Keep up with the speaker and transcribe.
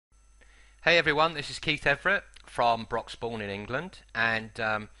Hey everyone, this is Keith Everett from Broxbourne in England, and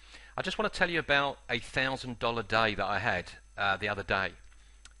I just want to tell you about a $1,000 day that I had the other day.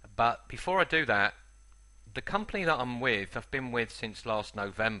 But before I do that, the company that I'm with, I've been with since last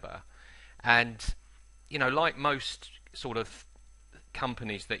November, and like most sort of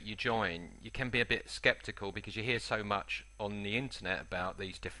companies that you join, you can be a bit skeptical because you hear so much on the internet about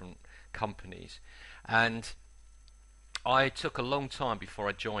these different companies, and I took a long time before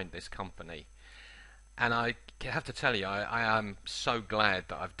I joined this company. And I have to tell you, I am so glad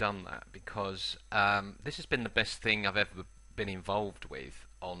that I've done that because this has been the best thing I've ever been involved with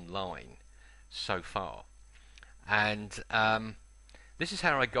online so far. And this is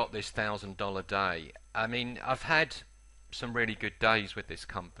how I got this $1,000 day. I mean, I've had some really good days with this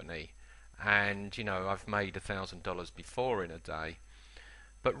company, and I've made $1,000 before in a day.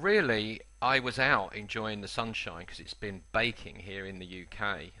 But really, I was out enjoying the sunshine because it's been baking here in the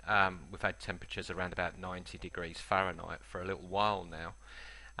UK. We've had temperatures around about 90 degrees Fahrenheit for a little while now.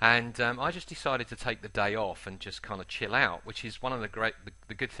 And I just decided to take the day off and just kind of chill out, which is one of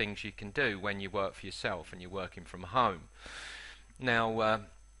the good things you can do when you work for yourself and you're working from home. Now,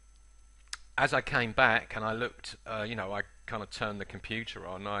 as I came back and I looked, I kind of turned the computer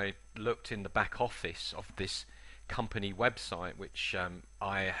on. I looked in the back office of this company website, which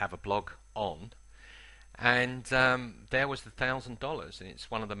I have a blog on, and there was the $1,000, and it's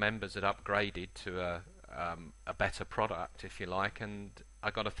one of the members that upgraded to a better product, if you like, and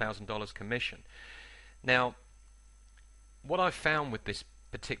I got $1,000 commission. Now, what I've found with this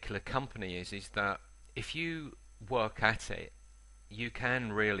particular company is that if you work at it, you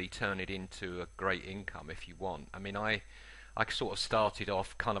can really turn it into a great income if you want. I mean, I sort of started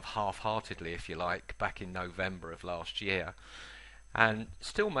off kind of half-heartedly, if you like, back in November of last year, and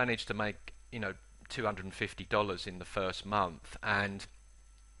still managed to make, $250 in the first month, and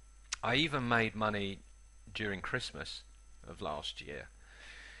I even made money during Christmas of last year.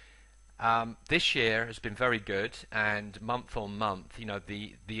 This year has been very good, and month on month,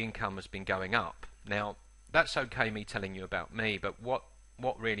 the income has been going up. Now, that's okay, me telling you about me, but what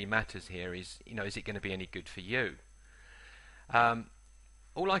really matters here is, is it going to be any good for you? Um,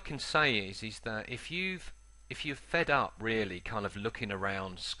 all I can say is that if you've fed up really kind of looking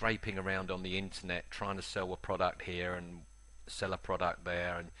around, scraping around on the internet, trying to sell a product here and sell a product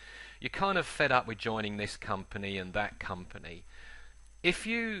there, and you're kind of fed up with joining this company and that company, if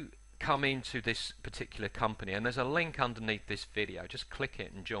you come into this particular company, and there's a link underneath this video, just click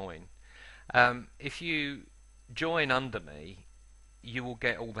it and join. If you join under me, you will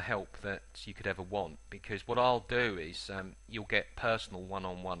get all the help that you could ever want, because what I'll do is you'll get personal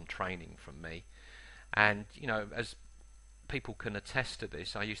one-on-one training from me, and as people can attest to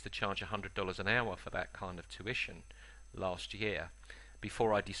this, I used to charge $100 an hour for that kind of tuition last year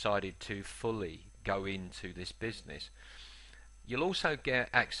before I decided to fully go into this business. You'll also get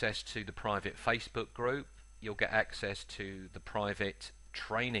access to the private Facebook group. You'll get access to the private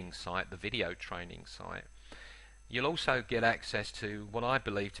training site, the video training site. You'll also get access to what I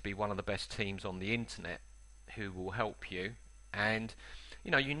believe to be one of the best teams on the internet who will help you. And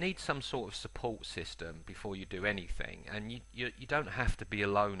you need some sort of support system before you do anything. And you don't have to be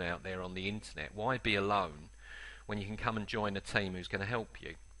alone out there on the internet. Why be alone when you can come and join a team who's going to help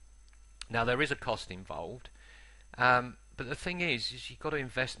you? Now, there is a cost involved, but the thing is you've got to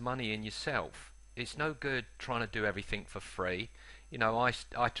invest money in yourself. It's no good trying to do everything for free.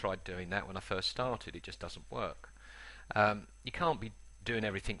 I tried doing that when I first started. It just doesn't work. You can't be doing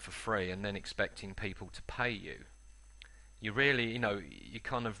everything for free and then expecting people to pay you. You really, you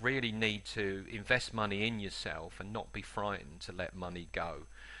kind of really need to invest money in yourself and not be frightened to let money go.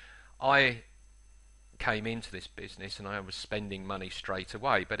 I came into this business and I was spending money straight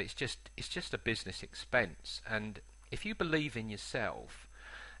away, but it's just a business expense. And if you believe in yourself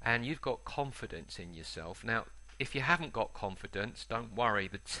and you've got confidence in yourself, now if you haven't got confidence, don't worry,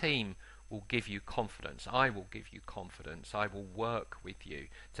 the team will give you confidence. I will give you confidence. I will work with you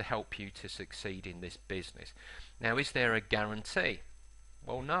to help you to succeed in this business. Now, is there a guarantee?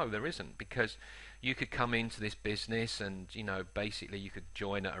 Well, no, there isn't, because you could come into this business and, basically you could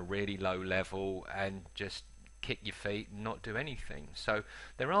join at a really low level and just kick your feet and not do anything. So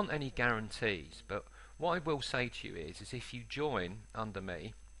there aren't any guarantees, but what I will say to you is if you join under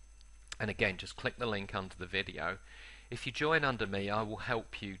me, and again, just click the link under the video. If you join under me, I will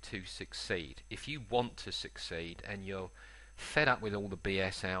help you to succeed. If you want to succeed and you're fed up with all the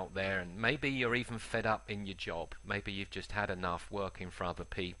BS out there, and maybe you're even fed up in your job, maybe you've just had enough working for other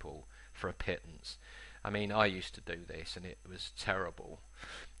people for a pittance. I mean, I used to do this and it was terrible.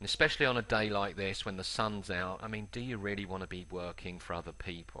 And especially on a day like this when the sun's out, I mean, do you really want to be working for other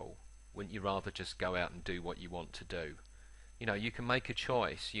people? Wouldn't you rather just go out and do what you want to do? You know, you can make a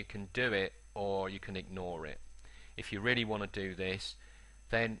choice. You can do it or you can ignore it. If you really want to do this,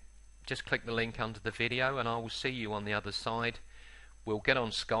 then just click the link under the video and I will see you on the other side. We'll get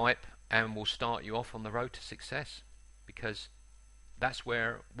on Skype and we'll start you off on the road to success, because that's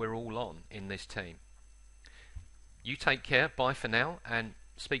where we're all on in this team. You take care, bye for now, and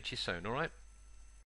speak to you soon, alright?